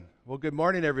Well, good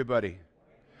morning, everybody.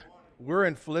 We're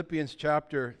in Philippians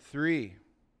chapter 3.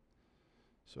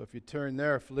 So if you turn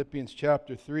there, Philippians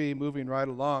chapter 3, moving right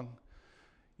along.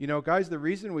 You know, guys, the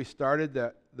reason we started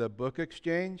the book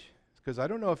exchange is because I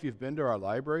don't know if you've been to our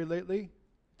library lately.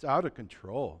 It's out of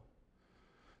control.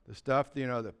 The stuff,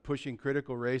 the pushing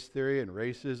critical race theory and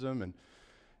racism.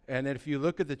 And if you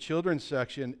look at the children's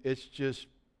section, it's just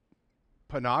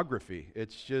pornography.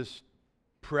 It's just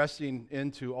pressing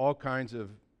into all kinds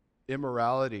of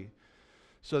immorality.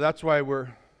 So that's why we're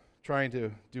trying to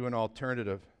do an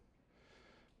alternative.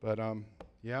 But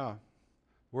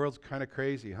world's kind of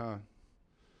crazy, huh?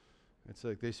 It's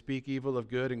like they speak evil of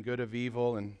good and good of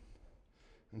evil, and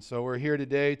so we're here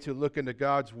today to look into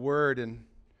God's Word, and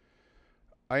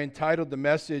I entitled the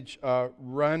message,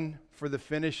 Run for the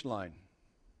Finish Line.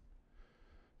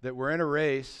 That we're in a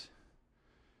race,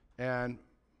 and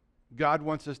God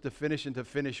wants us to finish and to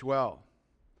finish well.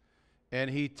 And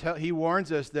he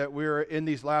warns us that we're in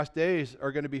these last days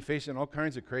are going to be facing all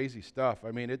kinds of crazy stuff.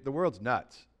 I mean, the world's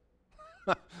nuts.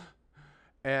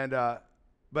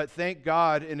 But thank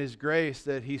God in His grace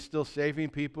that He's still saving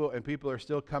people and people are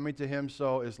still coming to Him.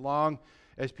 So as long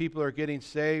as people are getting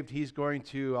saved, He's going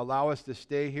to allow us to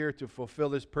stay here to fulfill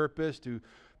His purpose, to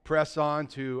press on,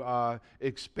 to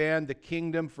expand the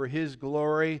kingdom for His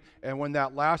glory. And when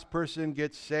that last person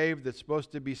gets saved that's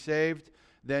supposed to be saved,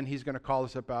 then He's going to call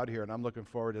us up out here, and I'm looking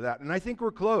forward to that. And I think we're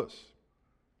close.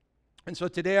 And so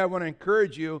today I want to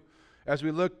encourage you as we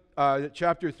look at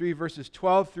chapter 3, verses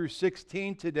 12 through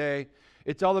 16 today.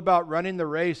 It's all about running the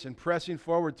race and pressing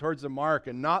forward towards the mark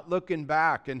and not looking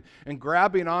back and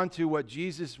grabbing onto what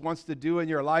Jesus wants to do in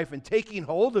your life and taking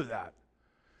hold of that.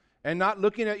 And not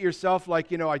looking at yourself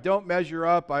like, I don't measure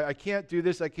up, I can't do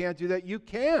this, I can't do that. You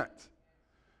can't.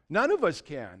 None of us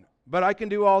can. But I can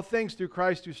do all things through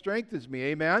Christ who strengthens me.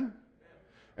 Amen?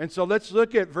 And so let's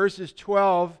look at verses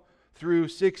 12 through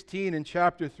 16 in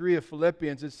chapter 3 of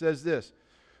Philippians. It says this,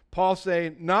 Paul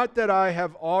saying, "Not that I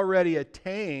have already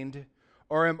attained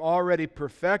or am already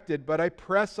perfected, but I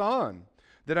press on,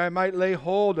 that I might lay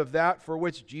hold of that for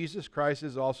which Jesus Christ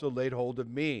has also laid hold of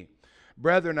me.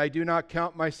 Brethren, I do not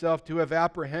count myself to have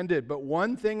apprehended, but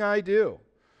one thing I do,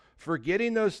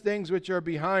 forgetting those things which are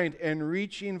behind and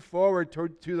reaching forward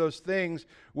to those things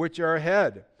which are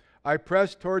ahead. I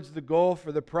press towards the goal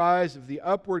for the prize of the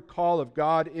upward call of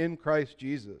God in Christ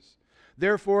Jesus.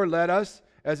 Therefore, let us,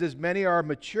 as many are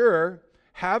mature,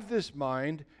 have this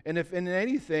mind, and if in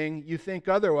anything you think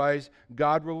otherwise,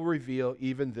 God will reveal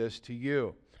even this to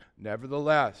you.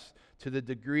 Nevertheless, to the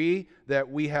degree that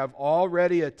we have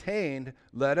already attained,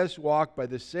 let us walk by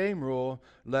the same rule.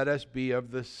 Let us be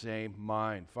of the same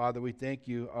mind." Father, we thank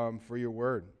you for your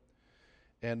word.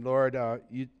 And Lord,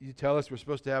 you tell us we're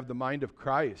supposed to have the mind of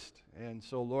Christ. And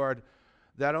so, Lord,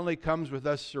 that only comes with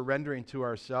us surrendering to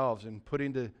ourselves and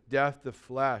putting to death the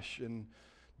flesh and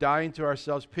dying to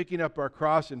ourselves, picking up our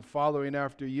cross and following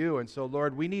after you. And so,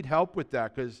 Lord, we need help with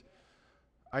that because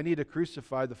I need to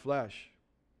crucify the flesh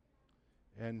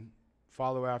and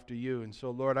follow after you. And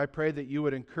so, Lord, I pray that you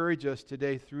would encourage us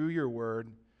today through your word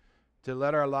to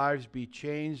let our lives be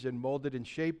changed and molded and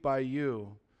shaped by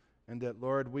you, and that,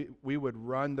 Lord, we would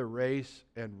run the race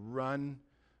and run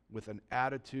with an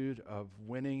attitude of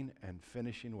winning and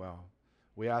finishing well.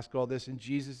 We ask all this in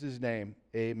Jesus' name.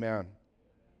 Amen.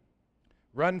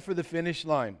 Run for the finish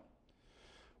line.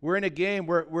 We're in a game.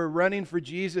 We're running for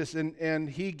Jesus, and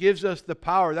He gives us the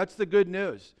power. That's the good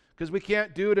news, because we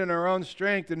can't do it in our own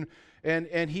strength,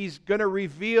 and He's going to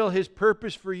reveal His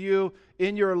purpose for you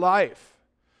in your life.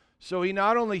 So He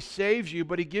not only saves you,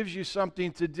 but He gives you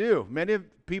something to do. Many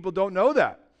people don't know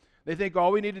that. They think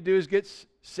all we need to do is get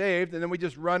saved, and then we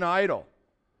just run idle.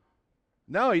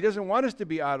 No, He doesn't want us to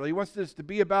be idle. He wants us to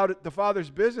be about the Father's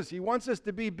business. He wants us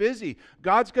to be busy.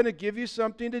 God's going to give you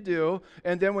something to do,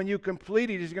 and then when you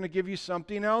complete it, He's going to give you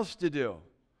something else to do.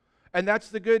 And that's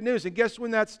the good news. And guess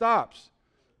when that stops?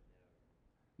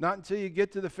 Not until you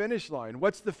get to the finish line.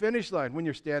 What's the finish line? When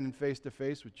you're standing face to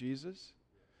face with Jesus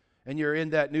and you're in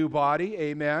that new body,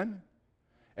 amen?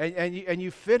 And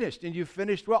you finished, and you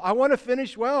finished well. I want to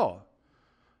finish well.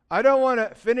 I don't want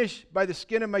to finish by the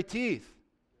skin of my teeth.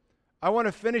 I want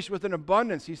to finish with an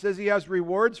abundance. He says He has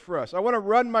rewards for us. I want to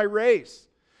run my race.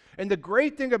 And the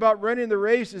great thing about running the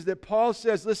race is that Paul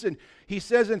says, listen, he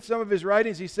says in some of his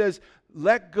writings, he says,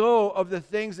 let go of the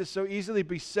things that so easily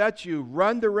beset you.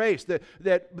 Run the race.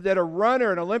 That a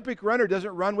runner, an Olympic runner,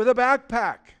 doesn't run with a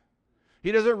backpack.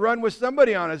 He doesn't run with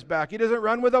somebody on his back. He doesn't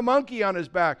run with a monkey on his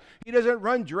back. He doesn't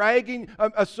run dragging.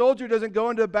 A soldier doesn't go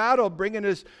into battle bringing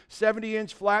his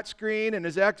 70-inch flat screen and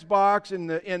his Xbox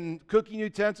and cooking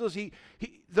utensils.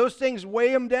 Those things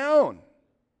weigh him down.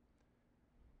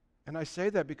 And I say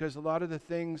that because a lot of the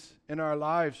things in our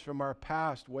lives from our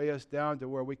past weigh us down to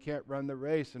where we can't run the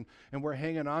race, and we're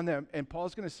hanging on them. And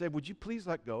Paul's going to say, would you please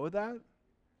let go of that?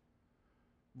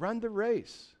 Run the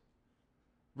race.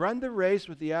 Run the race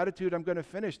with the attitude, I'm going to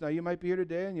finish. Now, you might be here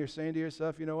today and you're saying to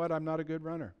yourself, you know what, I'm not a good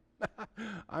runner.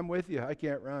 I'm with you. I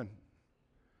can't run.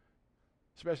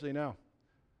 Especially now.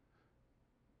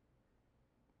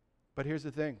 But here's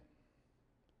the thing.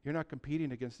 You're not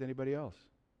competing against anybody else.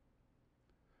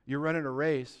 You're running a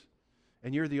race,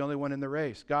 and you're the only one in the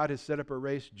race. God has set up a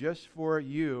race just for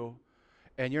you,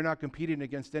 and you're not competing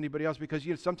against anybody else, because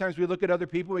sometimes we look at other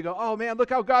people, we go, oh man, look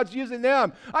how God's using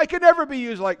them. I could never be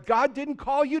used like. God didn't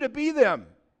call you to be them.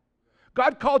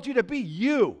 God called you to be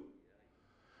you.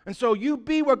 And so you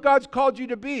be what God's called you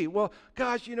to be. Well,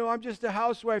 gosh, I'm just a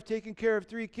housewife taking care of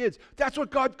 3 kids. That's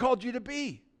what God called you to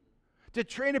be. To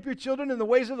train up your children in the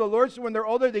ways of the Lord, so when they're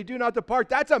older, they do not depart.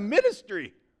 That's a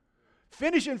ministry.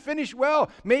 Finish and finish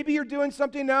well. Maybe you're doing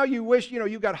something now you wish,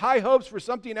 you've got high hopes for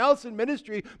something else in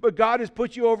ministry, but God has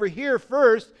put you over here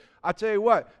first. I'll tell you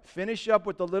what, finish up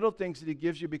with the little things that He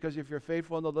gives you, because if you're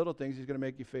faithful in the little things, He's going to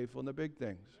make you faithful in the big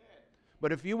things.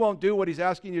 But if you won't do what He's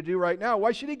asking you to do right now,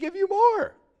 why should He give you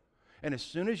more? And as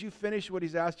soon as you finish what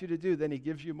He's asked you to do, then He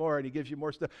gives you more, and He gives you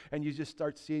more stuff, and you just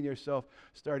start seeing yourself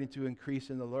starting to increase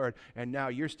in the Lord, and now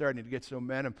you're starting to get some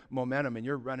momentum, and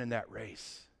you're running that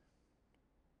race.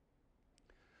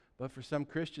 But for some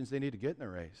Christians, they need to get in the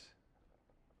race.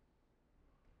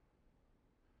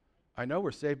 I know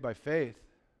we're saved by faith,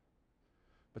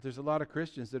 but there's a lot of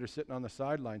Christians that are sitting on the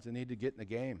sidelines and need to get in the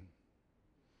game.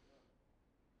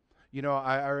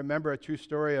 I remember a true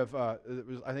story of, I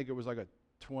think it was like a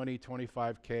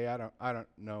 25K. I don't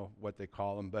know what they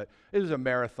call them, but it was a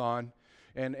marathon.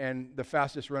 And the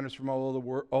fastest runners from all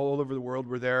over the world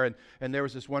were there. And there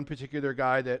was this one particular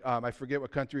guy that, I forget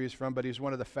what country he's from, but he was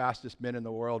one of the fastest men in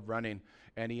the world running.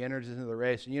 And he enters into the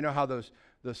race. And you know how those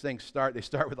things start? They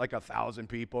start with like 1,000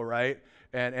 people, right?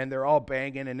 And they're all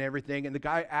banging and everything. And the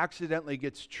guy accidentally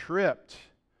gets tripped,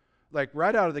 like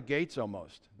right out of the gates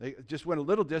almost. They just went a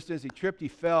little distance. He tripped, he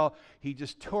fell. He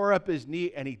just tore up his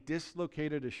knee, and he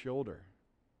dislocated his shoulder.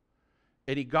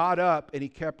 And he got up and he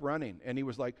kept running. And he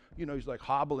was like, he's like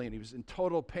hobbling. He was in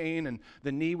total pain, and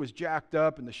the knee was jacked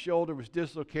up and the shoulder was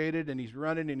dislocated, and he's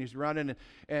running and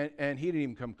he didn't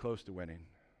even come close to winning.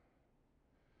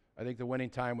 I think the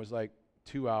winning time was like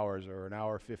 2 hours or an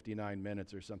hour 59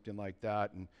 minutes or something like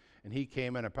that. And he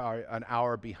came in an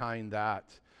hour behind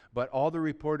that. But all the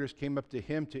reporters came up to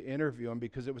him to interview him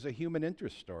because it was a human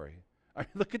interest story. I mean,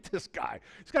 look at this guy.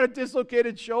 He's got a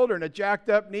dislocated shoulder and a jacked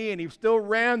up knee, and he still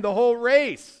ran the whole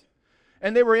race.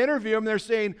 And they were interviewing him. They're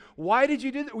saying, why did you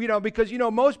do that? Because,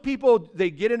 most people, they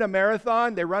get in a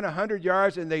marathon, they run 100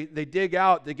 yards, and they dig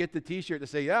out, they get the T-shirt to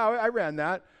say, yeah, I ran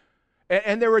that.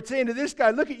 And they were saying to this guy,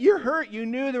 look, you're hurt. You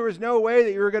knew there was no way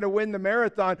that you were going to win the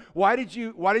marathon. Why did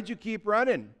you keep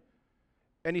running?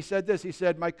 And he said this. He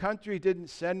said, my country didn't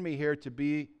send me here to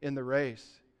be in the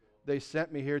race. They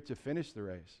sent me here to finish the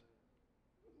race.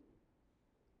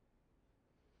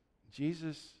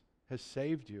 Jesus has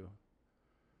saved you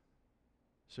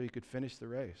so you could finish the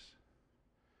race.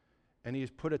 And He has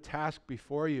put a task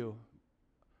before you,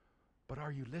 but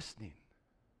are you listening?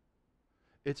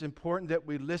 It's important that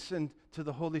we listen to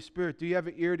the Holy Spirit. Do you have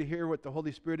an ear to hear what the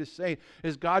Holy Spirit is saying?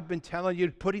 Has God been telling you,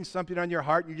 putting something on your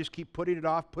heart, and you just keep putting it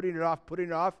off?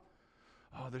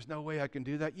 Oh, there's no way I can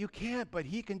do that. You can't, but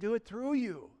He can do it through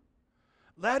you.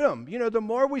 Let Him. The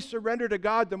more we surrender to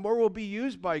God, the more we'll be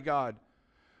used by God.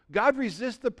 God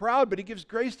resists the proud, but He gives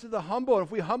grace to the humble. And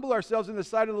if we humble ourselves in the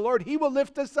sight of the Lord, He will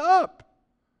lift us up.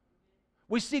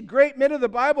 We see great men of the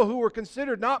Bible who were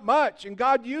considered not much, and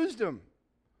God used them.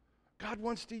 God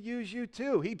wants to use you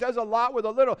too. He does a lot with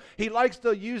a little. He likes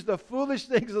to use the foolish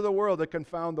things of the world to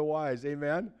confound the wise.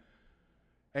 Amen?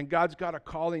 And God's got a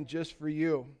calling just for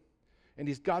you. And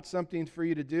He's got something for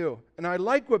you to do. And I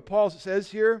like what Paul says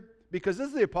here, because this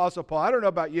is the Apostle Paul. I don't know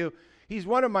about you. He's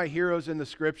one of my heroes in the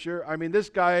Scripture. I mean, this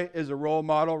guy is a role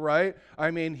model, right? I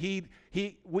mean,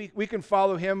 we can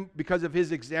follow him because of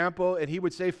his example, and he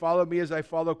would say, follow me as I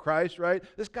follow Christ, right?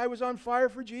 This guy was on fire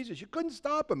for Jesus. You couldn't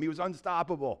stop him. He was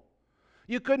unstoppable.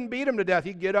 You couldn't beat him to death.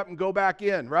 He'd get up and go back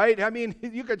in, right? I mean,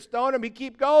 you could stone him. He'd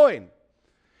keep going.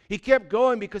 He kept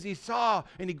going because he saw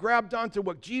and he grabbed onto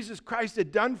what Jesus Christ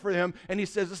had done for him, and he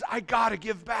says, listen, I got to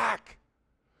give back.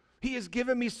 He has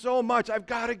given me so much. I've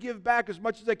got to give back as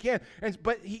much as I can.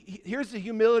 But here's the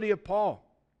humility of Paul.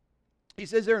 He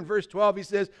says there in verse 12, he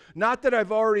says, not that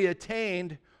I've already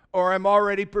attained or I'm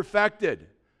already perfected.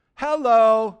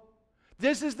 Hello.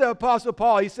 This is the Apostle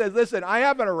Paul. He says, listen, I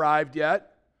haven't arrived yet.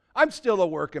 I'm still a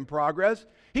work in progress.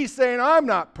 He's saying, I'm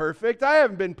not perfect. I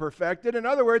haven't been perfected. In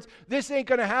other words, this ain't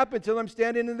going to happen until I'm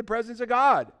standing in the presence of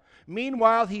God.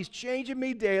 Meanwhile, he's changing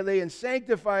me daily and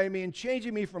sanctifying me and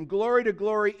changing me from glory to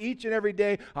glory each and every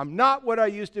day. I'm not what I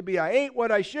used to be. I ain't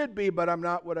what I should be, but I'm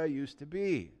not what I used to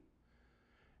be.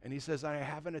 And he says, I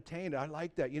haven't attained. I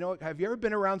like that. You know, have you ever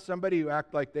been around somebody who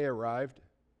act like they arrived?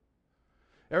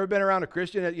 Ever been around a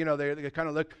Christian that, they kind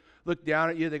of look down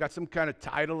at you. They got some kind of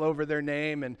title over their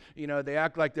name, and, they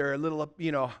act like they're a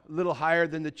little higher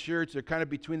than the church. They're kind of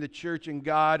between the church and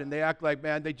God, and they act like,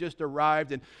 man, they just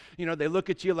arrived, and, they look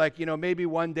at you like, maybe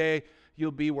one day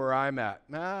you'll be where I'm at.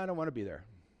 Nah, I don't want to be there.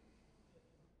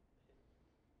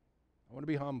 I want to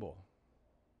be humble.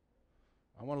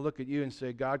 I want to look at you and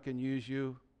say, God can use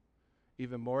you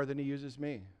even more than he uses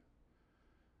me.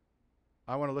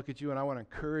 I want to look at you and I want to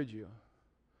encourage you.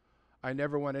 I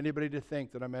never want anybody to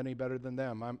think that I'm any better than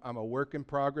them. I'm a work in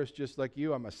progress just like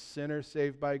you. I'm a sinner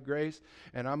saved by grace,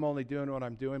 and I'm only doing what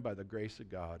I'm doing by the grace of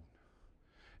God.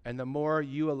 And the more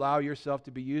you allow yourself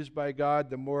to be used by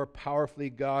God, the more powerfully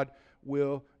God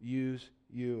will use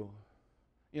you.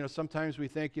 Sometimes we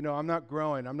think, I'm not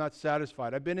growing. I'm not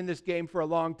satisfied. I've been in this game for a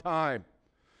long time,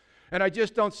 and I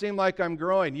just don't seem like I'm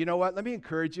growing. You know what? Let me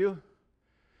encourage you.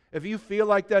 If you feel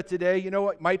like that today, you know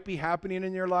what might be happening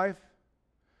in your life?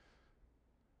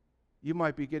 You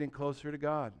might be getting closer to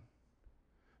God.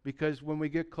 Because when we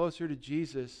get closer to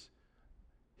Jesus,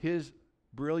 his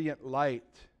brilliant light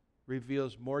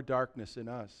reveals more darkness in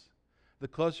us. The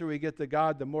closer we get to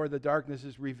God, the more the darkness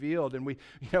is revealed. And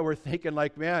we're thinking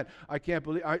like, man, I can't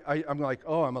believe, I'm like,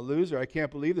 oh, I'm a loser. I can't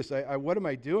believe this. What am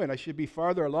I doing? I should be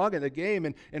farther along in the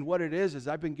game. And what it is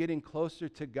I've been getting closer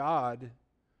to God,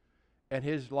 and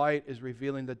his light is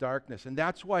revealing the darkness. And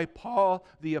that's why Paul,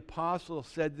 the apostle,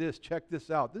 said this. Check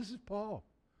this out. This is Paul.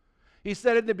 He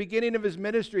said at the beginning of his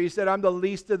ministry, he said, I'm the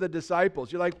least of the disciples.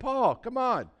 You're like, Paul, come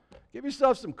on. Give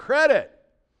yourself some credit.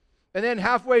 And then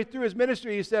halfway through his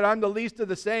ministry, he said, I'm the least of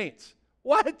the saints.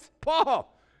 What?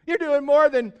 Paul, you're doing more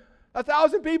than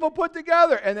 1,000 people put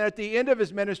together. And then at the end of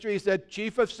his ministry, he said,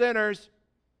 chief of sinners.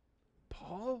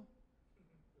 Paul?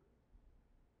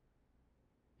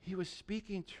 He was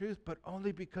speaking truth, but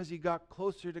only because he got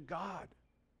closer to God.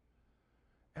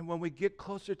 And when we get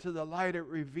closer to the light, it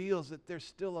reveals that there's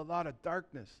still a lot of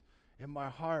darkness in my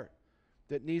heart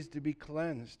that needs to be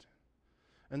cleansed.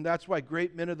 And that's why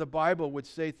great men of the Bible would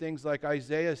say things like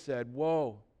Isaiah said,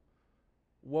 woe,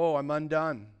 woe, I'm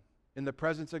undone. In the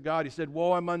presence of God, he said,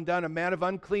 woe, I'm undone, a man of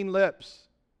unclean lips.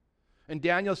 And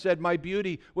Daniel said, my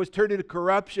beauty was turned into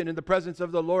corruption in the presence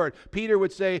of the Lord. Peter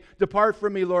would say, depart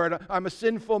from me, Lord, I'm a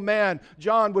sinful man.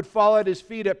 John would fall at his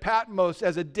feet at Patmos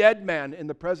as a dead man in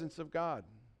the presence of God.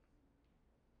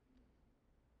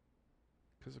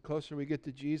 Because the closer we get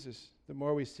to Jesus, the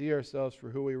more we see ourselves for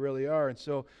who we really are. And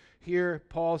so here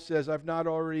Paul says, I've not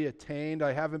already attained,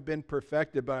 I haven't been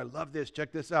perfected, but I love this,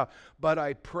 check this out. But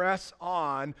I press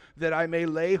on that I may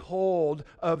lay hold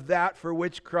of that for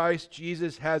which Christ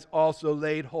Jesus has also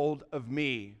laid hold of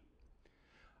me.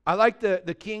 I like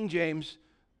the King James,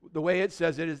 the way it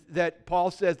says it is that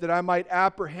Paul says that I might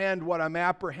apprehend what I'm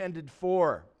apprehended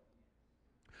for.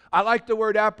 I like the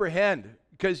word apprehend.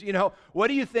 Because, what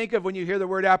do you think of when you hear the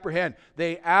word apprehend?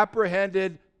 They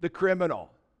apprehended the criminal.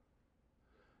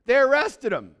 They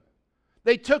arrested him.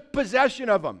 They took possession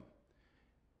of him.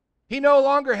 He no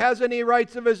longer has any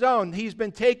rights of his own. He's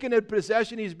been taken in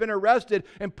possession. He's been arrested.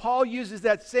 And Paul uses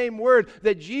that same word,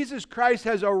 that Jesus Christ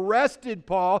has arrested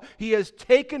Paul. He has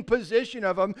taken possession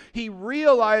of him. He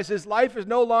realizes life is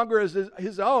no longer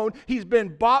his own. He's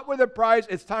been bought with a price.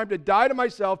 It's time to die to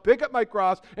myself, pick up my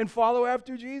cross, and follow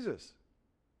after Jesus.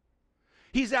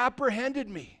 He's apprehended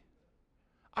me.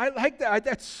 I like that.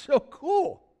 That's so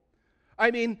cool. I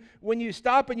mean, when you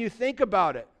stop and you think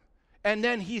about it, and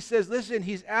then he says, listen,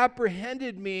 he's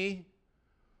apprehended me,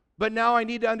 but now I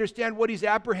need to understand what he's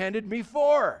apprehended me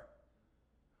for.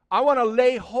 I want to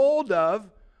lay hold of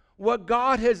what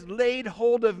God has laid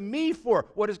hold of me for.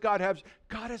 What does God have?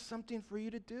 God has something for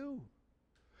you to do.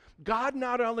 God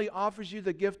not only offers you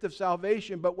the gift of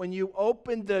salvation, but when you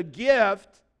open the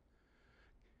gift,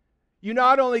 you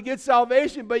not only get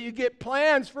salvation, but you get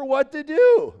plans for what to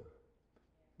do.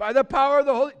 By the power of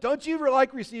the Holy... Don't you ever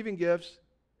like receiving gifts?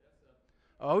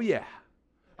 Oh, yeah.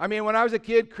 I mean, when I was a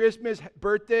kid, Christmas,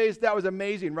 birthdays, that was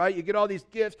amazing, right? You get all these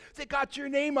gifts. They got your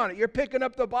name on it. You're picking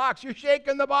up the box. You're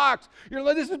shaking the box. You're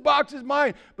like, this box is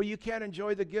mine. But you can't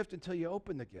enjoy the gift until you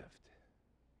open the gift.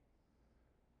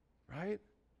 Right? And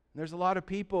there's a lot of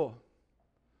people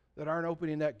that aren't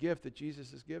opening that gift that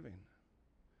Jesus is giving.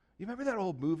 You remember that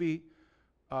old movie,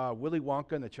 Willy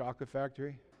Wonka and the Chocolate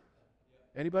Factory?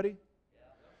 Anybody?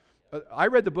 I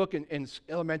read the book in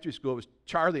elementary school. It was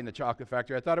Charlie and the Chocolate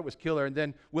Factory. I thought it was killer. And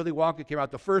then Willy Wonka came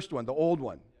out, the first one, the old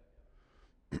one.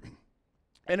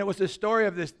 And it was the story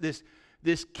of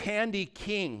this candy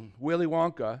king, Willy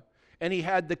Wonka, and he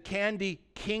had the candy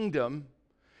kingdom,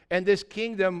 and this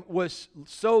kingdom was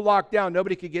so locked down,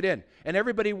 nobody could get in. And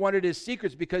everybody wanted his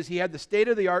secrets because he had the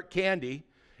state-of-the-art candy,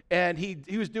 and he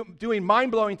was doing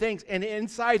mind-blowing things, and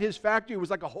inside his factory was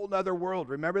like a whole other world.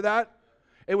 Remember that?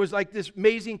 It was like this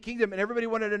amazing kingdom, and everybody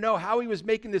wanted to know how he was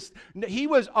making this. He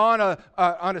was on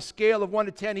a scale of 1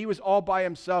 to 10. He was all by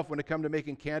himself when it came to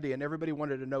making candy, and everybody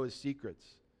wanted to know his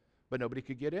secrets, but nobody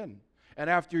could get in. And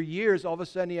after years, all of a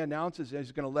sudden he announces that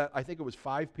he's going to let, I think it was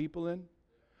 5 people in,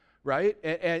 right?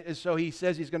 And so he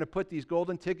says he's going to put these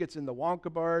golden tickets in the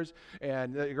Wonka bars,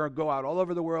 and they're going to go out all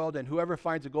over the world, and whoever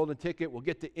finds a golden ticket will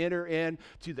get to enter in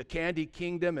to the candy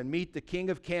kingdom and meet the king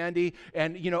of candy.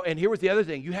 And, and here was the other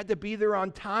thing. You had to be there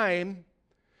on time,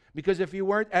 because if you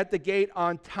weren't at the gate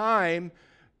on time,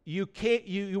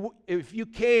 if you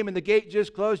came and the gate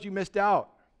just closed, you missed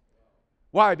out.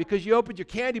 Why? Because you opened your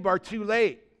candy bar too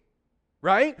late,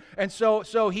 right? And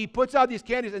so he puts out these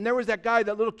candies, and there was that guy,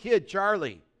 that little kid,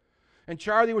 Charlie. And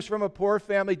Charlie was from a poor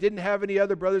family, didn't have any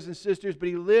other brothers and sisters, but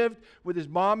he lived with his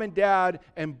mom and dad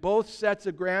and both sets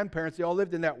of grandparents. They all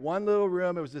lived in that one little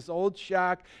room. It was this old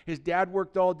shack. His dad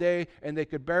worked all day, and they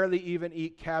could barely even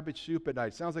eat cabbage soup at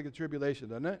night. Sounds like a tribulation,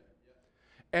 doesn't it?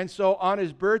 And so on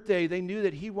his birthday, they knew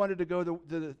that he wanted to go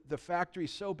to the factory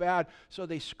so bad, so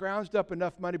they scrounged up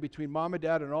enough money between mom and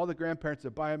dad and all the grandparents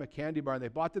to buy him a candy bar. And they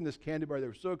bought them this candy bar. They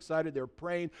were so excited. They were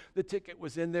praying. The ticket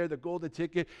was in there, the golden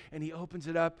ticket, and he opens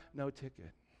it up, no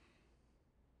ticket.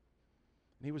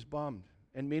 And he was bummed.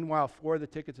 And meanwhile, 4 of the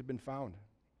tickets had been found.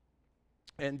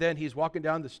 And then he's walking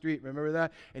down the street, remember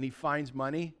that? And he finds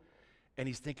money, and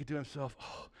he's thinking to himself,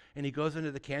 oh, and he goes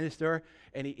into the candy store,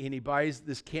 and he buys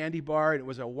this candy bar, and it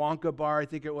was a Wonka bar, I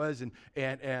think it was, and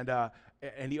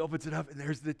he opens it up, and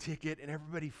there's the ticket, and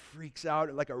everybody freaks out,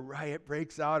 and like a riot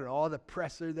breaks out, and all the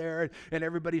press are there, and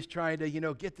everybody's trying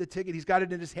to, get the ticket. He's got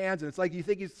it in his hands, and it's like you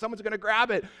think someone's going to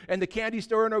grab it, and the candy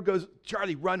store owner goes,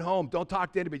 Charlie, run home. Don't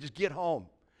talk to anybody. Just get home.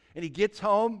 And he gets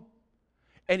home,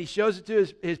 and he shows it to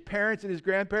his parents and his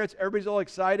grandparents. Everybody's all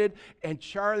excited, and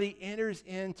Charlie enters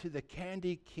into the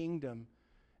candy kingdom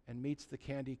and meets the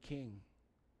candy king.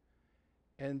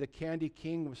 And the candy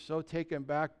king was so taken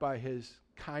back by his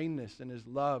kindness and his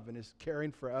love and his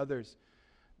caring for others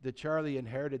that Charlie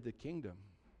inherited the kingdom.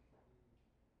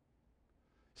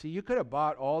 See, you could have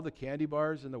bought all the candy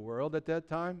bars in the world at that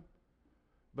time,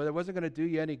 but it wasn't going to do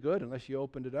you any good unless you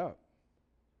opened it up.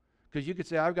 Because you could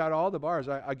say, I've got all the bars.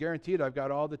 I guarantee it, I've got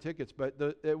all the tickets, but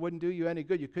it wouldn't do you any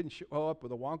good. You couldn't show up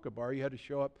with a Wonka bar. You had to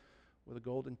show up with a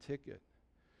golden ticket.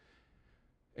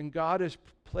 And God has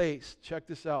placed, check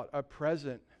this out, a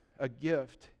present, a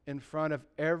gift in front of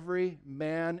every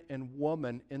man and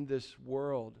woman in this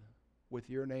world with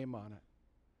your name on it.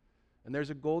 And there's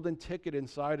a golden ticket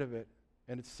inside of it,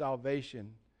 and it's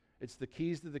salvation. It's the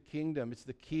keys to the kingdom. It's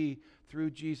the key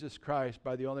through Jesus Christ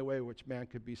by the only way which man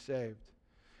could be saved.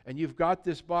 And you've got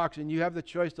this box, and you have the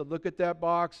choice to look at that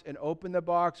box and open the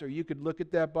box, or you could look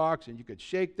at that box and you could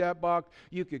shake that box,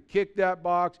 you could kick that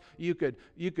box, you could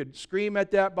scream at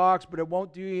that box, but it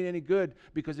won't do you any good,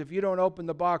 because if you don't open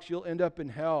the box, you'll end up in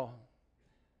hell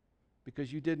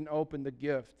because you didn't open the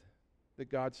gift that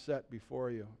God set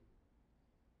before you.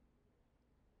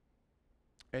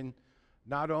 And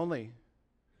not only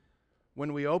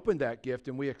when we opened that gift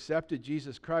and we accepted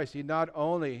Jesus Christ, He not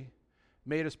only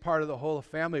made us part of the whole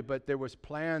family, but there was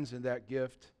plans in that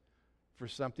gift for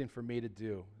something for me to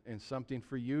do and something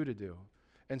for you to do.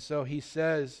 And so He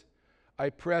says,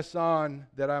 I press on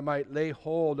that I might lay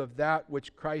hold of that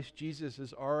which Christ Jesus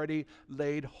has already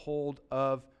laid hold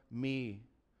of me.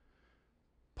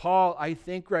 Paul, I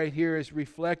think right here, is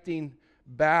reflecting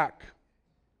back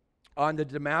on the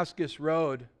Damascus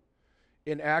Road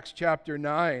in Acts chapter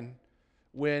 9,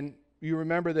 when you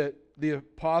remember that the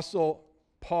apostle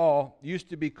Paul used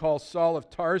to be called Saul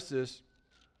of Tarsus,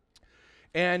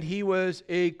 and he was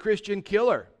a Christian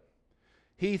killer.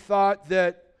 He thought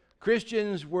that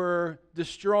Christians were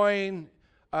destroying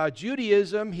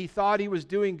Judaism. He thought he was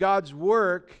doing God's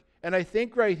work, and I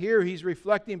think right here he's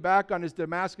reflecting back on his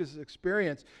Damascus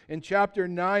experience. In chapter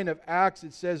 9 of Acts,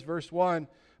 it says, verse 1,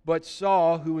 but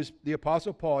Saul, who was the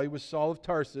apostle Paul, he was Saul of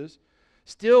Tarsus,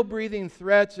 still breathing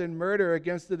threats and murder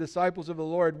against the disciples of the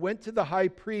Lord, went to the high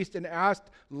priest and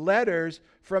asked letters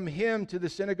from him to the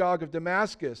synagogue of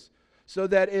Damascus, so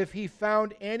that if he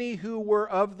found any who were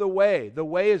of the way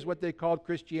is what they called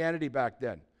Christianity back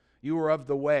then. You were of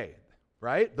the way.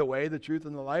 right? The way, the truth,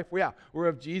 and the life. Well, yeah, we're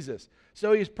of Jesus.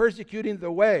 So he's persecuting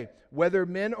the way, whether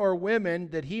men or women,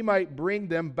 that he might bring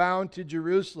them bound to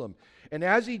Jerusalem. And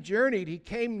as he journeyed, he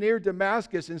came near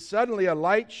Damascus, and suddenly a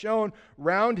light shone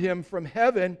round him from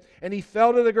heaven, and he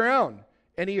fell to the ground.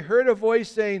 And he heard a voice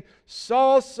saying,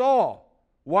 Saul, Saul,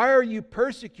 why are you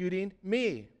persecuting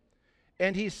me?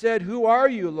 And he said, Who are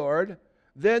you, Lord?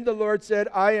 Then the Lord said,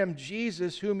 I am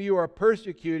Jesus, whom you are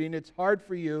persecuting. It's hard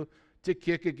for you to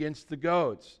kick against the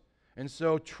goads. And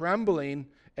so, trembling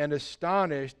and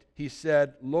astonished, he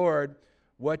said, Lord,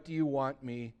 what do you want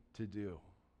me to do?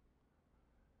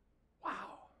 Wow.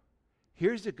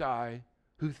 Here's a guy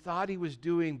who thought he was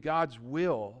doing God's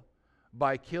will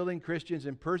by killing Christians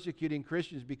and persecuting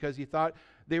Christians because he thought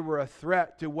they were a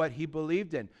threat to what he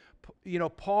believed in. You know,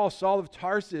 Paul, Saul of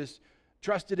Tarsus,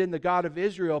 trusted in the God of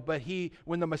Israel, but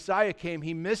when the Messiah came,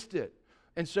 he missed it.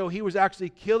 And so he was actually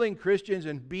killing Christians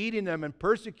and beating them and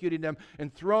persecuting them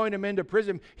and throwing them into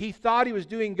prison. He thought he was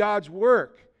doing God's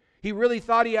work. He really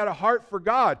thought he had a heart for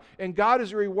God. And God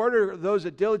is a rewarder of those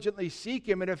that diligently seek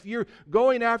him. And if you're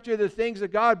going after the things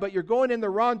of God, but you're going in the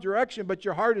wrong direction, but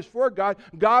your heart is for God,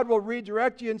 God will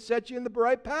redirect you and set you in the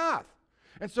right path.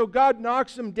 And so God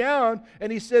knocks him down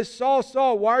and he says, Saul,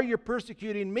 Saul, why are you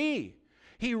persecuting me?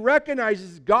 He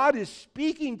recognizes God is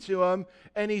speaking to him,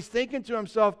 and he's thinking to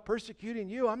himself, persecuting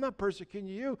you? I'm not persecuting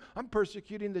you. I'm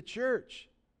persecuting the church.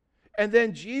 And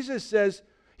then Jesus says,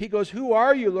 he goes, Who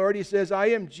are you, Lord? He says, I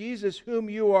am Jesus whom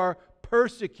you are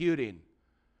persecuting.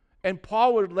 And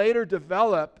Paul would later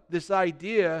develop this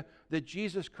idea that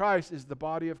Jesus Christ is the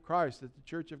body of Christ, that the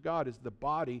church of God is the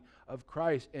body of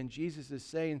Christ. And Jesus is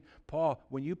saying, Paul,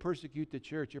 when you persecute the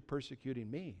church, you're persecuting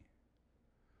me.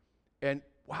 And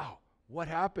wow. What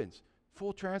happens?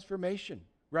 Full transformation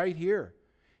right here.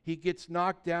 He gets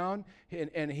knocked down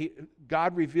and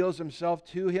God reveals himself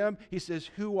to him. He says,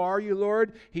 Who are you,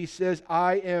 Lord? He says,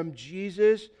 I am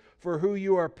Jesus, for who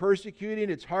you are persecuting.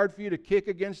 It's hard for you to kick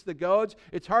against the goads.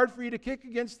 It's hard for you to kick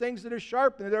against things that are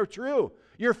sharp and that are true.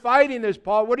 You're fighting this,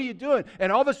 Paul. What are you doing? And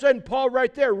all of a sudden, Paul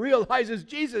right there realizes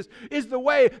Jesus is the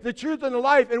way, the truth, and the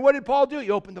life. And what did Paul do?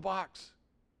 He opened the box.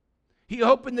 He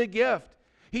opened the gift.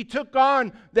 He took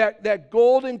on that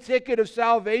golden ticket of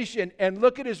salvation, and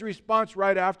look at his response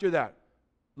right after that.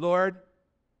 Lord,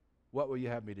 what will you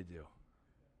have me to do?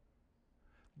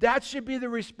 That should be the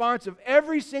response of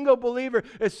every single believer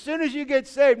as soon as you get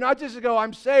saved. Not just to go,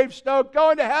 I'm saved, stoked,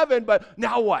 going to heaven, but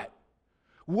now what?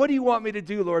 What do you want me to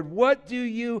do, Lord? What do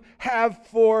you have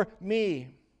for me?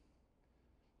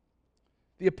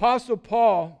 The Apostle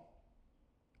Paul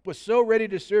was so ready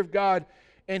to serve God,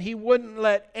 and he wouldn't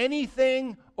let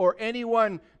anything or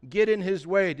anyone get in his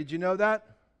way. Did you know that?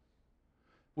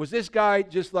 Was this guy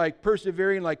just like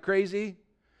persevering like crazy?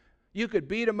 You could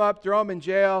beat him up, throw him in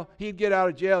jail. He'd get out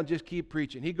of jail and just keep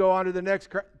preaching. He'd go on to the next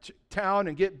town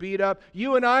and get beat up.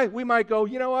 You and I, we might go,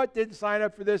 you know what? Didn't sign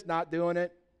up for this, not doing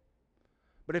it.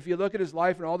 But if you look at his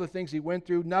life and all the things he went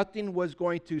through, nothing was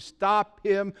going to stop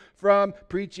him from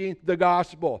preaching the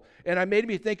gospel. And it made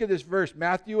me think of this verse.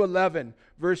 Matthew 11,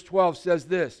 verse 12 says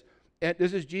this. And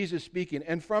this is Jesus speaking.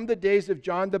 And from the days of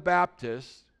John the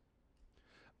Baptist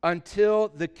until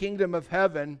the kingdom of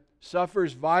heaven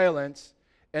suffers violence,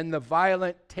 and the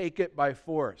violent take it by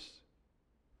force.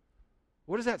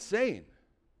 What is that saying?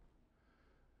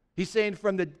 He's saying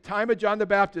from the time of John the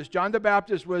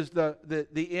Baptist was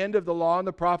the end of the law and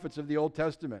the prophets of the Old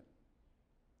Testament.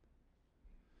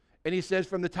 And he says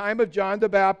from the time of John the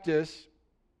Baptist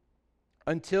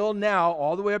until now,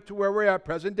 all the way up to where we're at,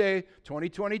 present day,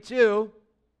 2022,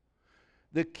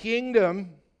 the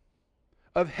kingdom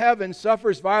of heaven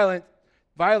suffers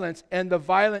violence, and the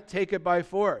violent take it by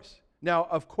force. Now,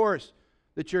 of course,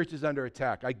 the church is under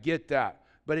attack. I get that.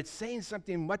 But it's saying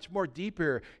something much more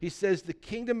deeper. He says the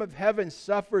kingdom of heaven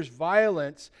suffers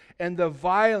violence, and the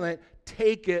violent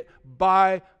take it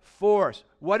by force.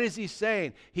 What is he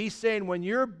saying? He's saying when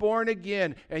you're born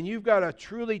again and you've got a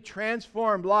truly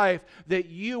transformed life, that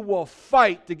you will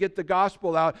fight to get the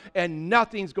gospel out, and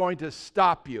nothing's going to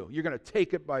stop you. You're going to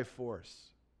take it by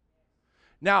force.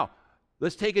 Now,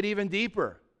 let's take it even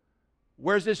deeper.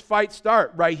 Where's this fight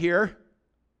start? Right here.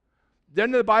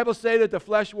 Doesn't the Bible say that the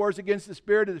flesh wars against the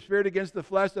spirit and the spirit against the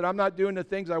flesh, that I'm not doing the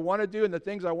things I want to do, and the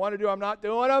things I want to do, I'm not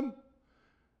doing them?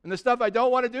 And the stuff I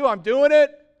don't want to do, I'm doing it?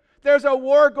 There's a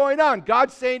war going on.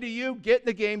 God's saying to you, get in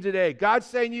the game today. God's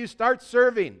saying to you, start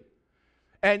serving.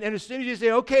 And as soon as you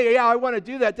say, okay, yeah, I want to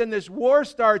do that, then this war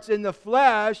starts in the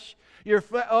flesh. You're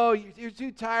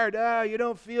too tired. You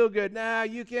don't feel good. Nah,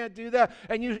 you can't do that.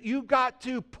 And you got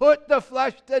to put the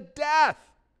flesh to death.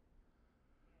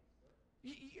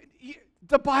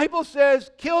 The Bible says,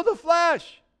 kill the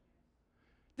flesh.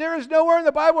 There is nowhere in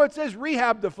the Bible where it says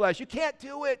rehab the flesh. You can't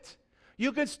do it.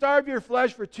 You can starve your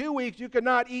flesh for 2 weeks. You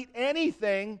cannot eat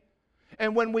anything.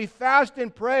 And when we fast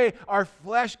and pray, our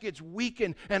flesh gets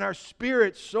weakened and our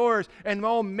spirit soars. And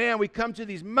oh man, we come to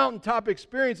these mountaintop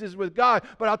experiences with God.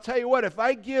 But I'll tell you what, if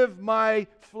I give my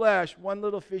flesh one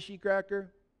little fishy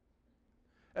cracker,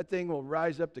 that thing will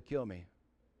rise up to kill me.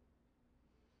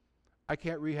 I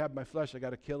can't rehab my flesh. I got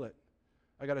to kill it.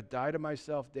 I got to die to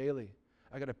myself daily.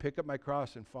 I got to pick up my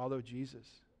cross and follow Jesus.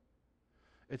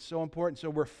 It's so important. So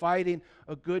we're fighting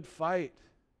a good fight.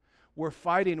 We're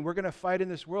fighting. We're going to fight in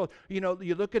this world. You know,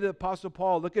 you look at the Apostle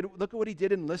Paul. Look at what he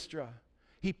did in Lystra.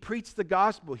 He preached the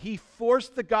gospel. He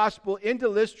forced the gospel into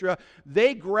Lystra.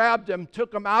 They grabbed him,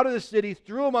 took him out of the city,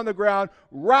 threw him on the ground,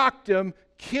 rocked him,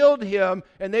 killed him,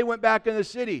 and they went back in the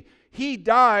city. He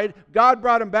died. God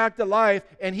brought him back to life,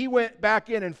 and he went back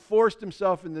in and forced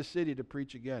himself in the city to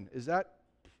preach again. Is that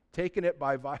taking it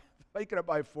by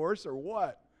force or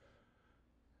what?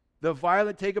 The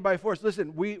violent take it by force.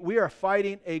 Listen, we are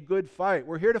fighting a good fight.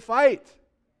 We're here to fight.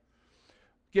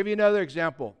 Give you another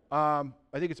example. I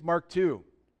think it's Mark 2.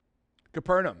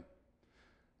 Capernaum.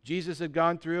 Jesus had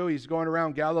gone through. He's going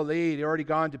around Galilee. He'd already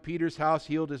gone to Peter's house,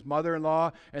 healed his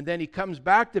mother-in-law. And then he comes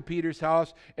back to Peter's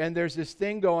house, and there's this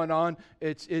thing going on.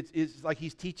 It's like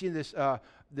he's teaching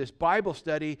this Bible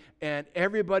study, and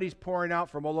everybody's pouring out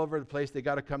from all over the place. They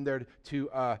got to come there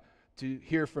to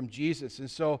hear from Jesus. And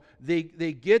so they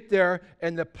get there,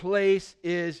 and the place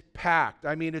is packed.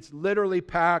 I mean, it's literally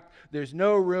packed. There's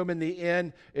no room in the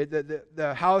inn.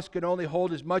 The house can only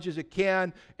hold as much as it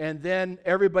can. And then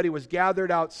everybody was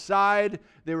gathered outside.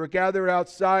 They were gathered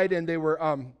outside, and they were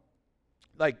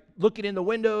like looking in the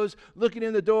windows, looking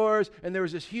in the doors, and there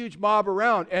was this huge mob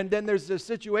around. And then there's this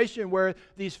situation where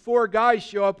these 4 guys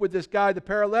show up with this guy, the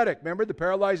paralytic. Remember the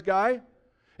paralyzed guy?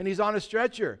 And he's on a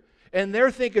stretcher. And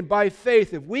they're thinking by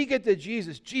faith, if we get to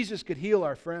Jesus, Jesus could heal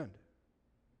our friend.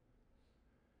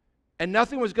 And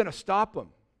nothing was going to stop them.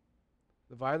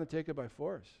 The violent take it by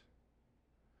force.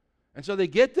 And so they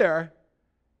get there,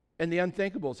 and the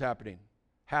unthinkable is happening.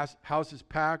 House is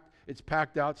packed. It's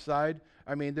packed outside.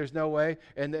 I mean, there's no way.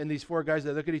 And these 4 guys,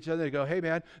 they look at each other, they go, hey,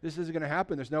 man, this isn't going to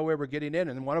happen. There's no way we're getting in.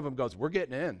 And one of them goes, we're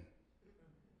getting in.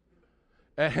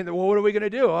 And well, what are we going to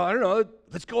do? Well, I don't know.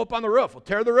 Let's go up on the roof. We'll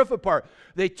tear the roof apart.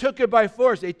 They took it by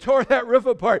force. They tore that roof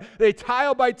apart. They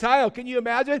tile by tile. Can you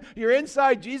imagine? You're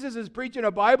inside. Jesus is preaching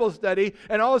a Bible study,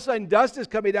 and all of a sudden dust is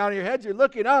coming down on your heads. You're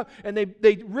looking up, and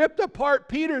they ripped apart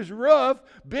Peter's roof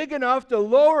big enough to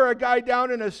lower a guy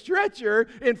down in a stretcher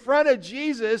in front of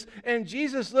Jesus. And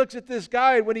Jesus looks at this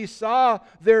guy, and when he saw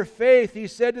their faith, he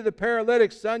said to the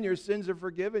paralytic, son, your sins are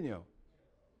forgiven you.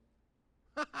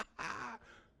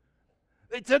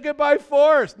 They took it by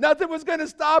force. Nothing was going to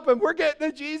stop him. We're getting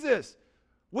to Jesus.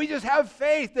 We just have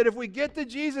faith that if we get to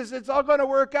Jesus, it's all going to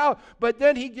work out. But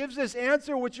then he gives this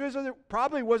answer, which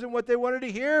probably wasn't what they wanted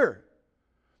to hear.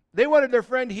 They wanted their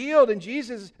friend healed, and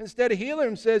Jesus, instead of healing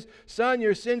him, says, son,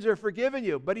 your sins are forgiven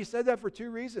you. But he said that for 2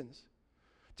 reasons.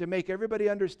 To make everybody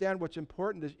understand what's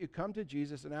important is you come to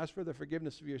Jesus and ask for the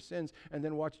forgiveness of your sins, and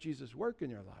then watch Jesus work in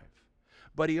your life.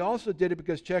 But he also did it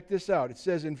because, check this out. It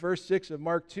says in verse 6 of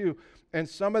Mark 2, and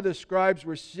some of the scribes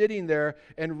were sitting there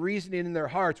and reasoning in their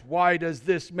hearts, why does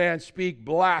this man speak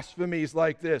blasphemies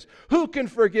like this? Who can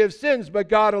forgive sins but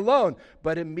God alone?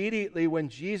 But immediately when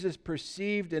Jesus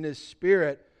perceived in his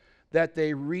spirit that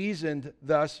they reasoned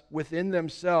thus within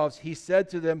themselves, he said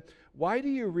to them, why do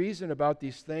you reason about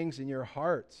these things in your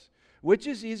hearts? Which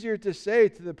is easier to say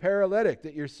to the paralytic,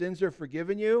 that your sins are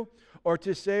forgiven you, or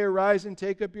to say, arise and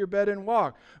take up your bed and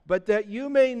walk? But that you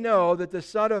may know that the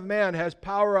Son of Man has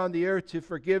power on the earth to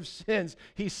forgive sins.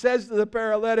 He says to the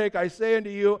paralytic, I say unto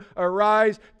you,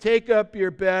 arise, take up your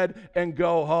bed, and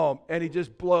go home. And he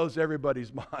just blows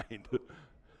everybody's mind.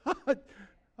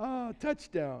 Oh,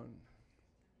 touchdown.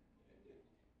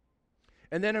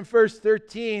 And then in verse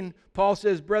 13, Paul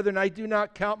says, brethren, I do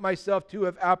not count myself to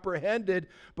have apprehended,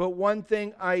 but one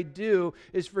thing I do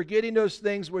is forgetting those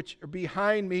things which are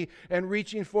behind me and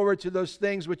reaching forward to those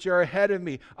things which are ahead of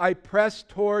me. I press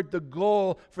toward the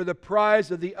goal for the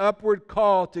prize of the upward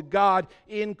call to God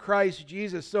in Christ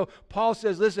Jesus. So Paul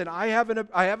says, listen, I haven't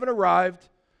arrived.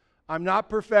 I'm not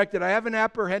perfected. I haven't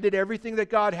apprehended everything that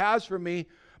God has for me,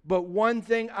 but one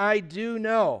thing I do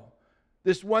know.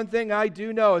 This one thing I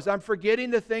do know is I'm forgetting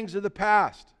the things of the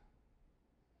past.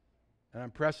 And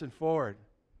I'm pressing forward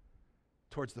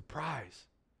towards the prize,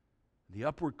 the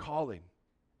upward calling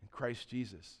in Christ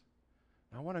Jesus.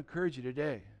 And I want to encourage you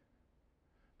today,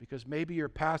 because maybe your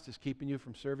past is keeping you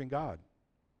from serving God.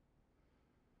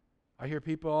 I hear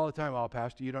people all the time, oh,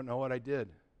 Pastor, you don't know what I did.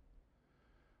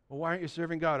 Well, why aren't you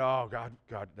serving God? Oh,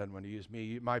 God doesn't want to use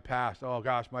me. My past. Oh,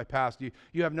 gosh, my past.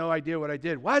 You have no idea what I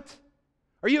did. What?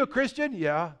 Are you a Christian?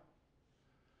 Yeah.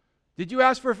 Did you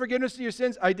ask for forgiveness of your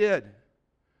sins? I did.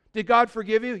 Did God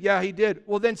forgive you? Yeah, He did.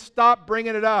 Well, then stop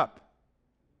bringing it up.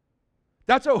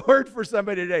 That's a word for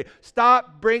somebody today.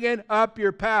 Stop bringing up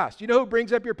your past. You know who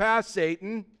brings up your past?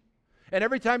 Satan. And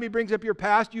every time he brings up your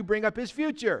past, you bring up his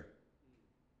future.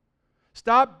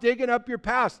 Stop digging up your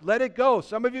past. Let it go.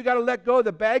 Some of you got to let go of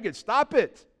the baggage. Stop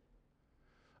it.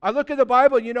 I look at the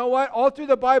Bible, you know what? All through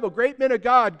the Bible, great men of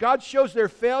God, God shows their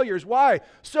failures. Why?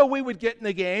 So we would get in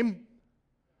the game.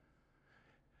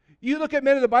 You look at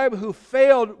men of the Bible who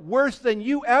failed worse than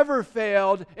you ever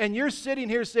failed, and you're sitting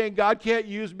here saying, God can't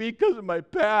use me because of my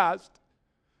past.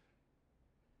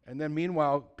 And then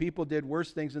meanwhile, people did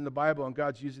worse things in the Bible, and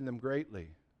God's using them greatly.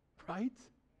 Right?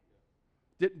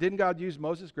 Didn't God use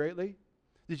Moses greatly?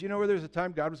 Did you know where there was a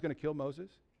time God was going to kill Moses?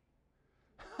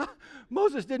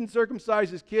 Moses didn't circumcise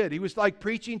his kid. He was like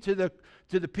preaching to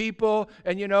the people,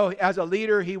 and you know, as a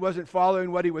leader, he wasn't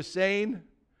following what he was saying.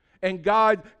 And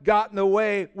God got in the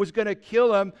way, was going to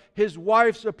kill him. His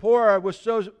wife, Zipporah, was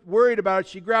so worried about it,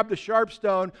 she grabbed a sharp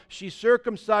stone, she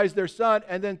circumcised their son,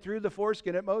 and then threw the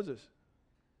foreskin at Moses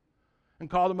and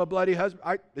called him a bloody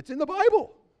husband. It's in the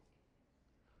Bible.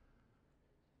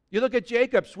 You look at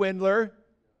Jacob, swindler,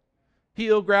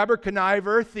 heel grabber,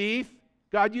 conniver, thief.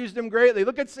 God used him greatly.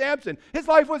 Look at Samson. His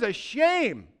life was a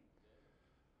shame.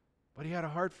 But he had a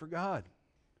heart for God.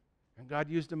 And God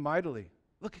used him mightily.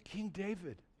 Look at King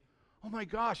David. Oh my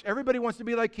gosh, everybody wants to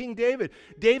be like King David.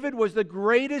 David was the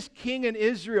greatest king in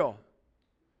Israel.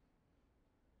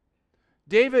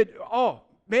 David, oh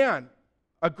man,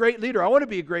 a great leader. I want to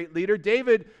be a great leader.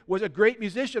 David was a great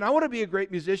musician. I want to be a great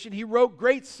musician. He wrote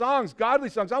great songs, godly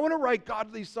songs. I want to write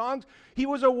godly songs. He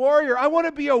was a warrior. I want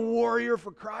to be a warrior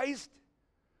for Christ.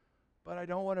 But I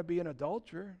don't want to be an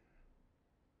adulterer.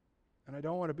 And I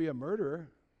don't want to be a murderer.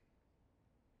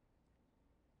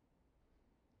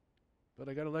 But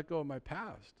I got to let go of my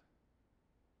past.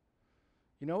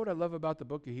 You know what I love about the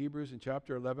book of Hebrews in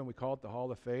chapter 11? We call it the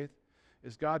Hall of Faith.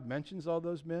 Is God mentions all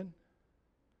those men.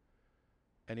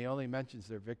 And he only mentions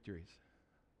their victories.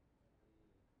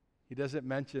 He doesn't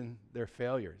mention their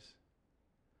failures.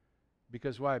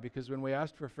 Because why? Because when we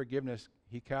asked for forgiveness,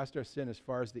 he cast our sin as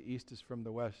far as the east is from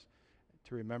the west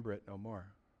to remember it no more.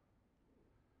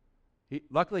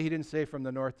 Luckily, he didn't say from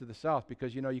the north to the south,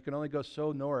 because you know you can only go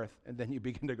so north and then you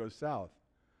begin to go south.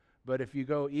 But if you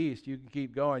go east, you can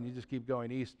keep going. You just keep going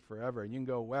east forever. And you can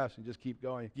go west and just keep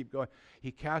going, keep going.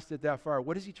 He cast it that far.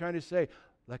 What is he trying to say?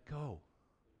 Let go.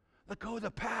 Let go of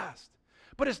the past.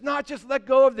 But it's not just let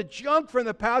go of the junk from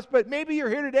the past, but maybe you're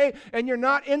here today and you're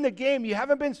not in the game. You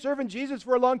haven't been serving Jesus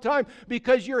for a long time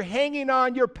because you're hanging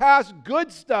on your past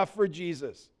good stuff for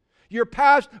Jesus. Your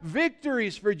past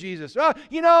victories for Jesus. Well,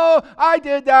 you know, I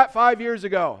did that 5 years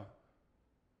ago.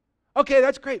 Okay,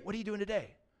 that's great. What are you doing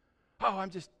today? Oh, I'm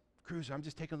just cruising. I'm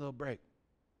just taking a little break.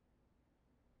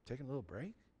 Taking a little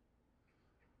break?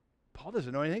 Paul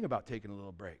doesn't know anything about taking a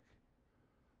little break.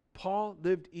 Paul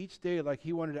lived each day like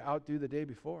he wanted to outdo the day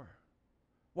before.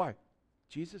 Why?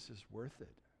 Jesus is worth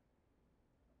it.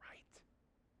 Right?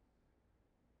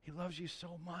 He loves you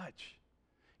so much.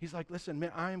 He's like, listen,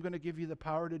 man, I am going to give you the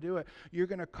power to do it. You're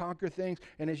going to conquer things,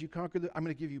 and as you conquer that, I'm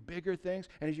going to give you bigger things,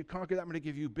 and as you conquer that, I'm going to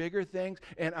give you bigger things,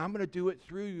 and I'm going to do it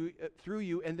through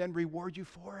you, and then reward you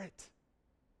for it.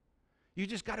 You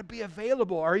just got to be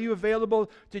available. Are you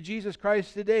available to Jesus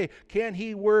Christ today? Can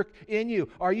he work in you?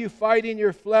 Are you fighting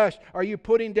your flesh? Are you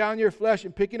putting down your flesh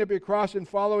and picking up your cross and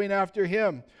following after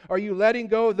him? Are you letting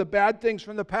go of the bad things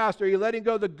from the past? Are you letting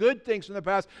go of the good things from the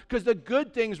past? Because the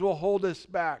good things will hold us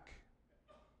back.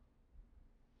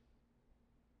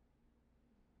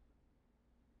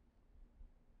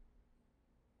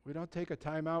 We don't take a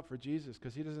time out for Jesus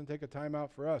because he doesn't take a time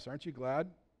out for us. Aren't you glad?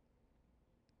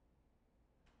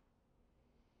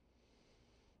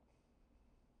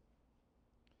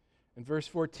 In verse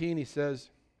 14, he says,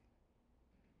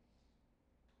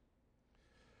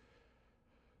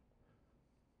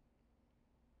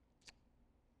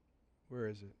 where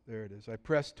is it? There it is. I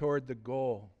press toward the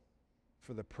goal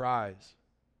for the prize,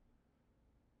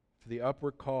 for the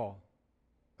upward call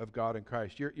of God in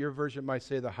Christ. Your version might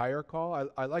say the higher call.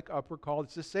 I like upward call.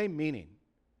 It's the same meaning.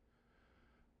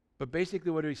 But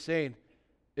basically what he's saying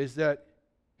is that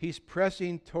he's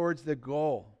pressing towards the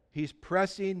goal. He's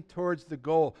pressing towards the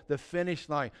goal, the finish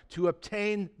line, to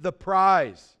obtain the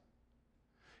prize.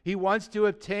 He wants to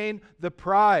obtain the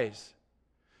prize.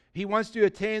 He wants to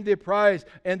attain the prize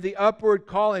and the upward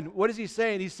calling. What is he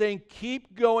saying? He's saying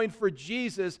keep going for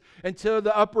Jesus until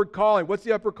the upward calling. What's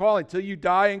the upward calling? Until you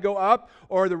die and go up,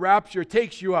 or the rapture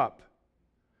takes you up.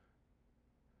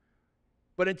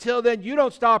 But until then, you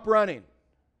don't stop running,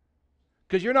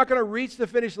 because you're not going to reach the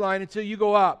finish line until you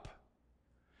go up.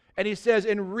 And he says,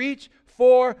 and reach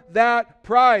for that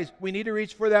prize. We need to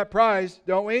reach for that prize,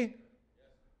 don't we?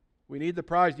 We need the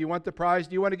prize. Do you want the prize?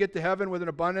 Do you want to get to heaven with an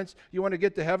abundance? Do you want to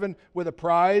get to heaven with a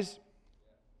prize?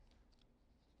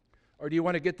 Or do you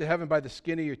want to get to heaven by the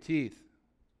skin of your teeth?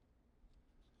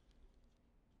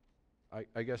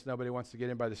 I guess nobody wants to get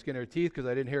in by the skin of their teeth because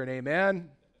I didn't hear an amen.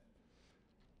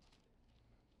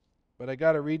 But I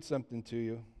got to read something to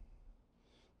you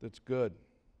that's good.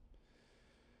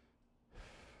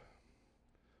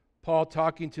 Paul,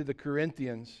 talking to the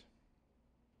Corinthians,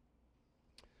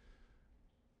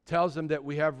 tells them that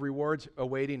we have rewards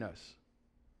awaiting us.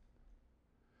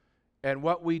 And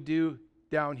what we do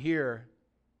down here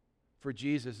for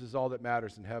Jesus is all that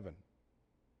matters in heaven.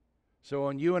 So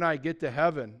when you and I get to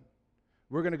heaven,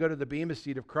 we're going to go to the bema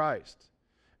seat of Christ.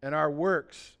 And our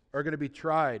works are going to be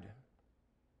tried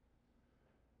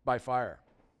by fire.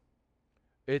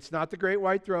 It's not the great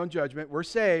white throne judgment. We're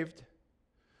saved.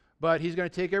 But he's going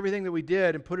to take everything that we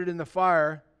did and put it in the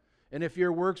fire. And if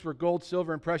your works were gold,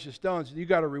 silver, and precious stones, you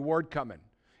got a reward coming.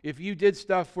 If you did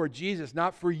stuff for Jesus,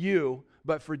 not for you,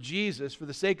 but for Jesus, for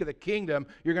the sake of the kingdom,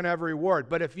 you're going to have a reward.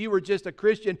 But if you were just a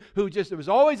Christian who it was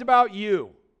always about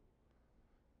you,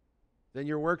 then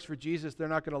your works for Jesus, they're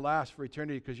not going to last for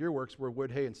eternity, because your works were wood,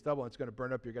 hay, and stubble, and it's going to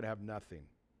burn up. You're going to have nothing.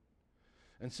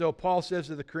 And so Paul says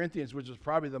to the Corinthians, which was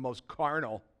probably the most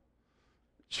carnal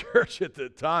church at the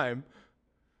time,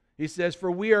 he says, for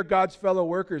we are God's fellow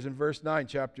workers in verse 9,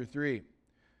 chapter 3.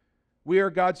 We are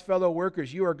God's fellow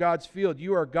workers. You are God's field.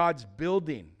 You are God's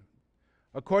building.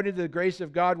 According to the grace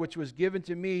of God, which was given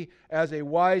to me as a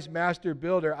wise master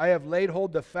builder, I have laid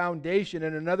hold the foundation,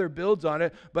 and another builds on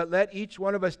it. But let each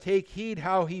one of us take heed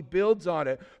how he builds on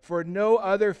it. For no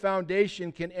other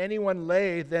foundation can anyone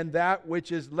lay than that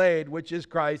which is laid, which is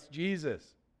Christ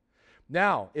Jesus.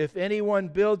 Now, if anyone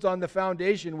builds on the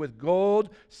foundation with gold,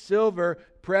 silver,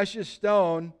 precious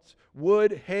stones,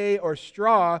 wood, hay, or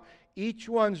straw, each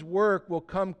one's work will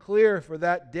come clear, for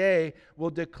that day will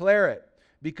declare it,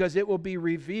 because it will be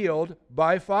revealed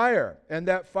by fire. And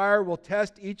that fire will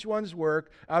test each one's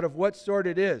work out of what sort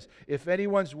it is. If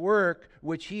anyone's work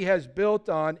which he has built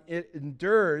on it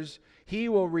endures, he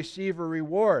will receive a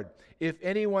reward. If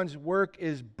anyone's work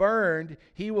is burned,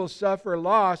 he will suffer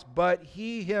loss, but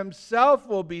he himself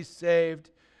will be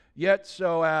saved, yet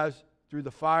so as through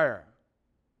the fire.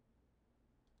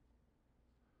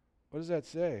 What does that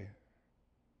say?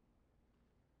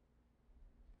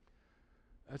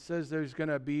 That says there's going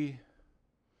to be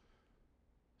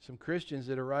some Christians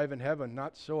that arrive in heaven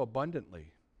not so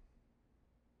abundantly.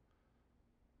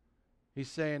 He's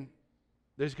saying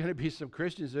there's going to be some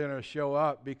Christians that are going to show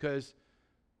up because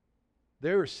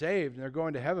they were saved and they're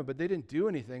going to heaven, but they didn't do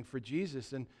anything for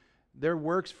Jesus, and their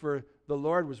works for the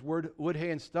Lord was wood,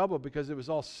 hay, and stubble, because it was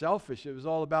all selfish. It was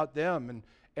all about them,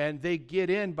 and they get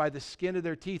in by the skin of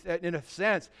their teeth. In a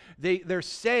sense, they're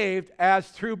saved as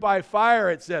through by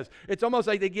fire, it says. It's almost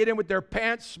like they get in with their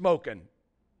pants smoking.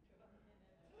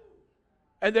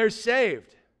 And they're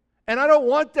saved. And I don't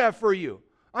want that for you.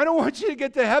 I don't want you to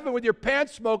get to heaven with your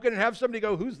pants smoking and have somebody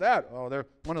go, who's that? Oh, they're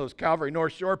one of those Calvary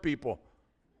North Shore people.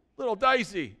 Little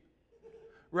dicey.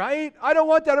 Right? I don't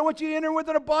want that. I want you to enter with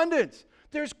an abundance.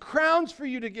 There's crowns for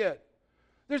you to get.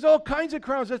 There's all kinds of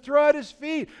crowns that throw at his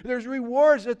feet. There's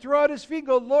rewards that throw at his feet and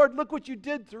go, Lord, look what you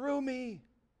did through me.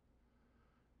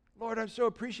 Lord, I'm so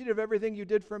appreciative of everything you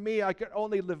did for me. I could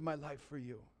only live my life for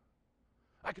you.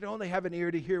 I could only have an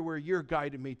ear to hear where you're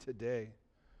guiding me today.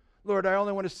 Lord, I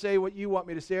only want to say what you want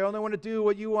me to say. I only want to do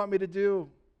what you want me to do.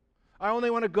 I only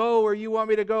want to go where you want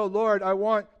me to go. Lord, I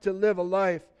want to live a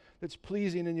life that's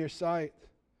pleasing in your sight.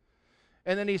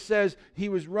 And then he says he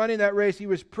was running that race. He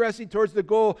was pressing towards the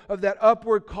goal of that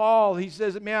upward call. He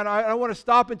says, man, I don't want to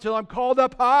stop until I'm called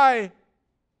up high.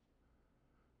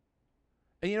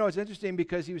 And you know, it's interesting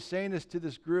because he was saying this to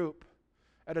this group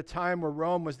at a time where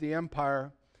Rome was the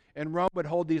empire, and Rome would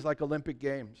hold these like Olympic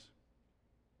Games.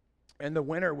 And the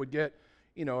winner would get,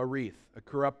 a wreath, a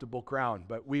corruptible crown,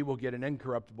 but we will get an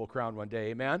incorruptible crown one day,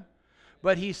 amen?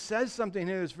 But he says something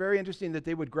here that's very interesting that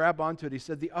they would grab onto it. He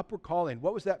said, the upward calling.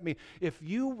 What does that mean? If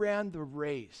you ran the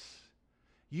race,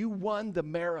 you won the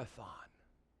marathon,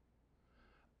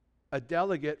 a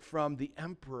delegate from the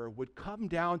emperor would come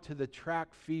down to the track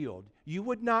field. You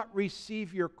would not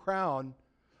receive your crown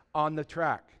on the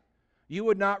track. You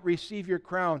would not receive your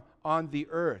crown on the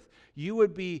earth. You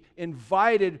would be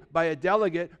invited by a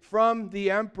delegate from the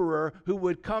emperor who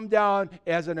would come down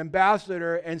as an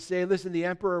ambassador and say, listen, the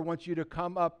emperor wants you to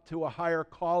come up to a higher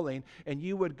calling. And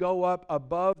you would go up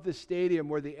above the stadium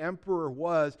where the emperor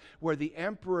was, where the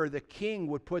emperor, the king,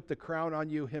 would put the crown on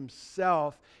you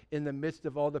himself in the midst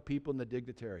of all the people and the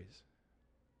dignitaries.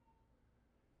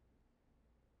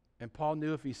 And Paul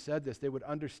knew if he said this, they would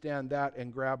understand that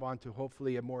and grab onto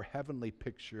hopefully a more heavenly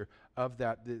picture of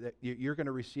that you're going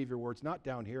to receive your words not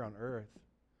down here on earth,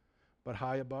 but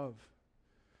high above.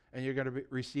 And you're going to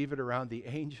receive it around the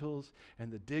angels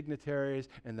and the dignitaries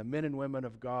and the men and women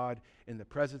of God in the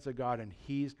presence of God, and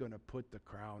he's going to put the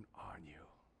crown on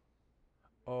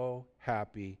you. Oh,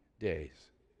 happy days.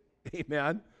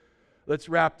 Amen. Let's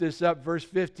wrap this up. Verse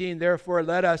 15, therefore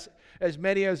let us, as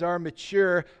many as are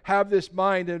mature, have this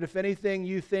mind, and if anything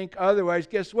you think otherwise,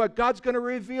 guess what? God's going to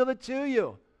reveal it to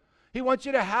you. He wants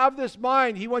you to have this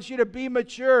mind. He wants you to be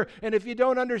mature. And if you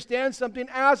don't understand something,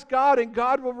 ask God, and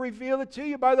God will reveal it to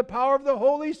you by the power of the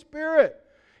Holy Spirit.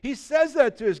 He says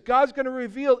that to us. God's going to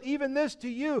reveal even this to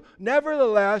you.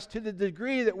 Nevertheless, to the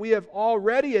degree that we have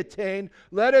already attained,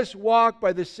 let us walk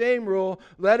by the same rule.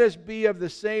 Let us be of the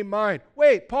same mind.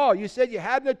 Wait, Paul, you said you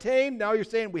hadn't attained. Now you're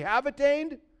saying we have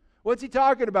attained? What's he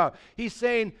talking about? He's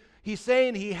saying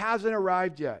he hasn't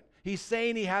arrived yet. He's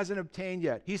saying he hasn't obtained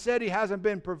yet. He said he hasn't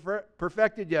been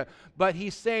perfected yet. But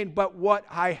he's saying, but what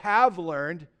I have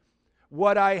learned,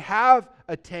 what I have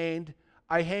attained,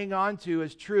 I hang on to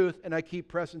as truth, and I keep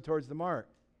pressing towards the mark,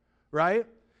 right?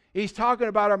 He's talking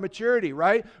about our maturity,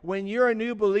 right? When you're a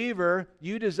new believer,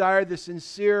 you desire the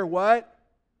sincere what?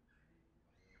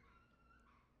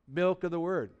 Milk of the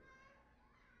Word.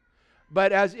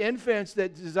 But as infants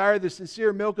that desire the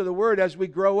sincere milk of the Word, as we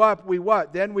grow up, we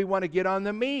what? Then we want to get on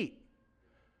the meat,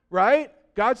 right?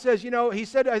 God says, he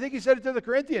said, I think he said it to the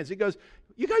Corinthians. He goes,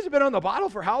 you guys have been on the bottle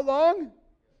for how long?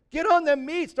 Get on the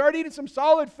meat. Start eating some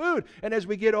solid food. And as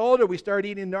we get older, we start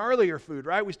eating gnarlier food,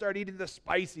 right? We start eating the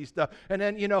spicy stuff. And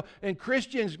then, and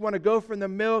Christians want to go from the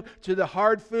milk to the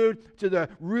hard food, to the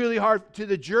really hard, to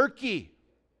the jerky.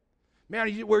 Man,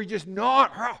 where you just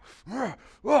not,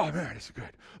 oh man, it's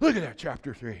good. Look at that,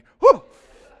 chapter 3. Woo!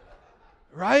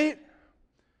 Right?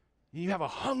 You have a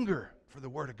hunger for the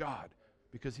Word of God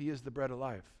because He is the bread of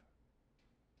life.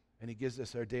 And He gives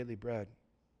us our daily bread.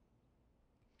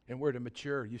 And we're to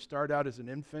mature. You start out as an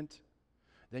infant,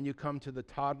 then you come to the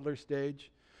toddler stage,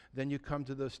 then you come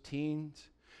to those teens,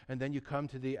 and then you come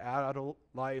to the adult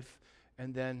life,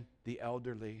 and then the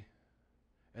elderly.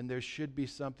 And there should be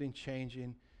something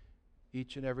changing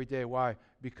each and every day. Why?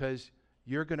 Because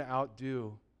you're going to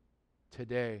outdo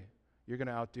today. You're going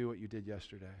to outdo what you did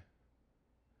yesterday.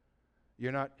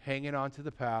 You're not hanging on to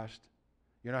the past.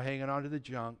 You're not hanging on to the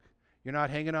junk. You're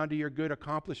not hanging on to your good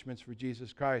accomplishments for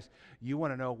Jesus Christ. You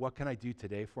want to know, what can I do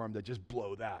today for Him to just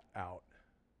blow that out?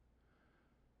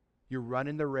 You're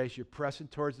running the race. You're pressing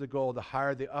towards the goal, the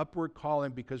higher, the upward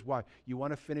calling, because why? You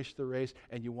want to finish the race,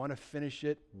 and you want to finish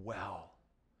it well.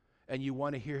 And you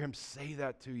want to hear Him say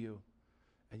that to you.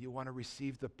 And you want to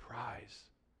receive the prize.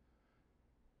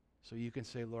 So you can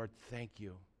say, Lord, thank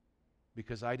you.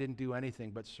 Because I didn't do anything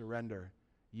but surrender.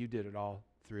 You did it all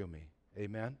through me.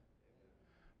 Amen?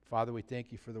 Father, we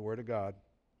thank you for the Word of God.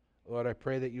 Lord, I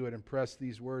pray that you would impress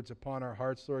these words upon our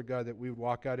hearts, Lord God, that we would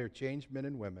walk out here changed men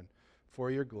and women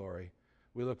for your glory.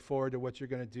 We look forward to what you're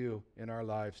going to do in our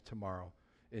lives tomorrow.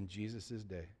 In Jesus'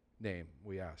 name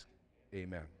we ask.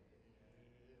 Amen.